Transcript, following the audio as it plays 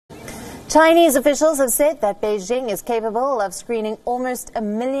Chinese officials have said that Beijing is capable of screening almost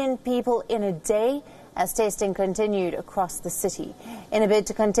 1 million people in a day as testing continued across the city in a bid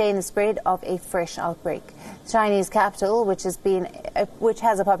to contain the spread of a fresh outbreak. The Chinese capital, which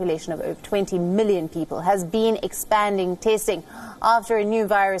has a population of over 20 million people, has been expanding testing after a new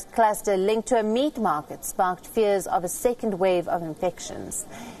virus cluster linked to a meat market sparked fears of a second wave of infections.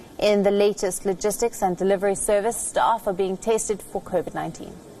 In the latest logistics and delivery service, staff are being tested for COVID-19.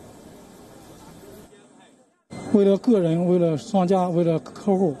 为了个人、为了商家、为了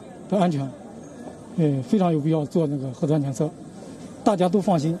客户的安全，非常有必要做那个核酸检测，大家都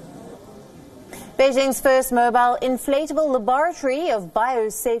放心。 Beijing's first mobile inflatable laboratory of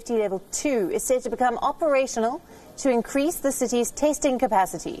biosafety level 2 is set to become operational to increase the city's testing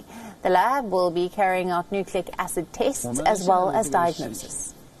capacity. The lab will be carrying out nucleic acid tests as well as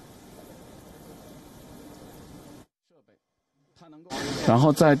diagnosis. 然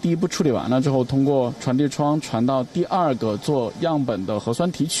后在第一步处理完了之后，通过传递窗传到第二个做样本的核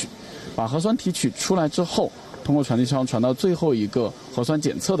酸提取，把核酸提取出来之后，通过传递窗传到最后一个核酸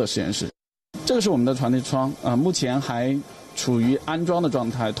检测的实验室。这个是我们的传递窗，目前还处于安装的状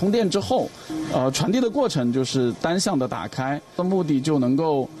态。通电之后，传递的过程就是单向的打开，的目的就能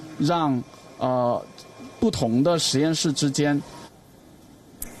够让不同的实验室之间。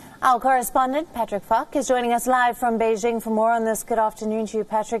 Our correspondent, Patrick Falk, is joining us live from Beijing for more on this. Good afternoon to you,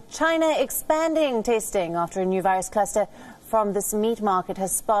 Patrick. China expanding testing after a new virus cluster from this meat market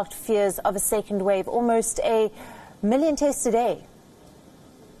has sparked fears of a second wave. Almost 1 million tests a day.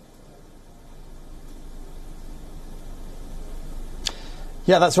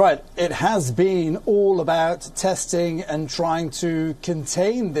 Yeah, that's right. It has been all about testing and trying to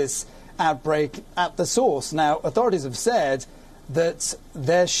contain this outbreak at the source. Now, authorities have said that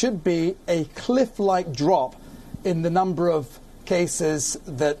there should be a cliff-like drop in the number of cases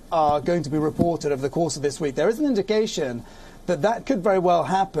that are going to be reported over the course of this week. There is an indication that that could very well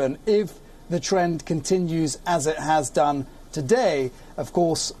happen if the trend continues as it has done today. Of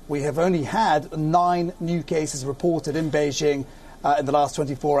course, we have only had 9 new cases reported in Beijing in the last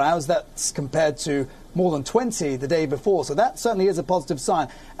 24 hours. That's compared to more than 20 the day before. So that certainly is a positive sign.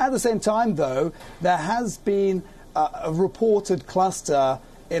 At the same time, though, there has been a reported cluster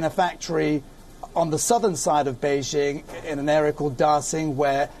in a factory on the southern side of Beijing in an area called Daxing,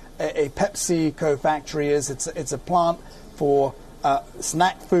 where a PepsiCo factory is. It's a plant for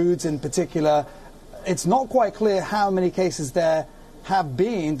snack foods in particular. It's not quite clear how many cases there have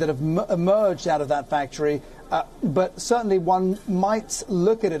been that have emerged out of that factory, but certainly one might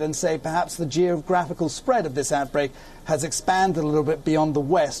look at it and say perhaps the geographical spread of this outbreak has expanded a little bit beyond the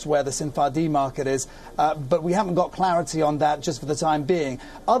west where the Sinfadi market is, but we haven't got clarity on that just for the time being.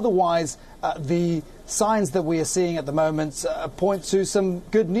 Otherwise, the signs that we are seeing at the moment point to some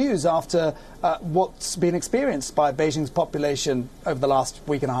good news after what's been experienced by Beijing's population over the last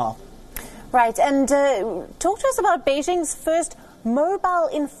week and a half. Right, and talk to us about Beijing's first mobile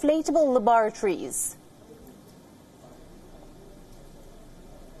inflatable laboratories.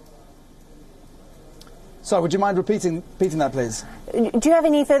 Sorry, would you mind repeating that, please? Do you have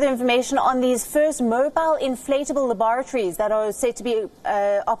any further information on these first mobile inflatable laboratories that are said to be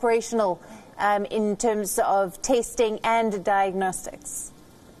operational in terms of testing and diagnostics?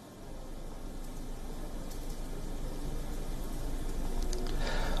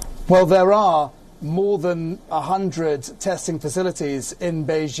 Well, there are more than 100 testing facilities in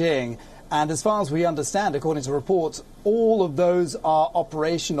Beijing. And as far as we understand, according to reports, all of those are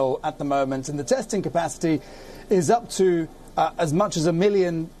operational at the moment. And the testing capacity is up to as much as 1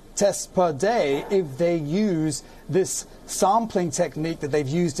 million tests per day if they use this sampling technique that they've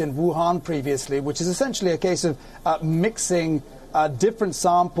used in Wuhan previously, which is essentially a case of mixing different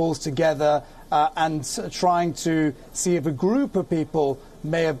samples together and trying to see if a group of people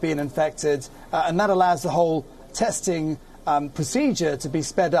may have been infected. And that allows the whole testing procedure to be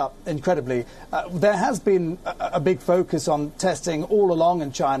sped up incredibly. There has been a big focus on testing all along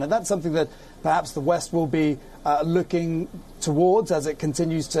in China. That's something that perhaps the West will be looking towards as it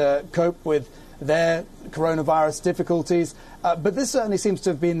continues to cope with their coronavirus difficulties. But this certainly seems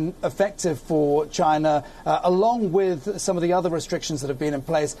to have been effective for China, along with some of the other restrictions that have been in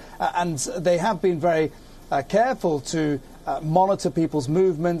place. And they have been very careful to monitor people's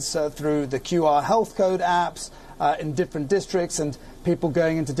movements through the QR health code apps, in different districts and people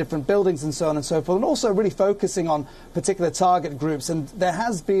going into different buildings and so on and so forth, and also really focusing on particular target groups. And there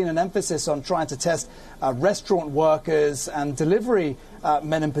has been an emphasis on trying to test restaurant workers and delivery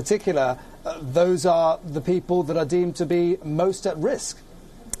men in particular. Those are the people that are deemed to be most at risk.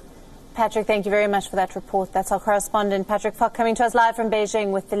 Patrick, thank you very much for that report. That's our correspondent, Patrick Fock, coming to us live from Beijing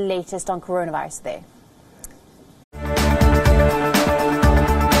with the latest on coronavirus there.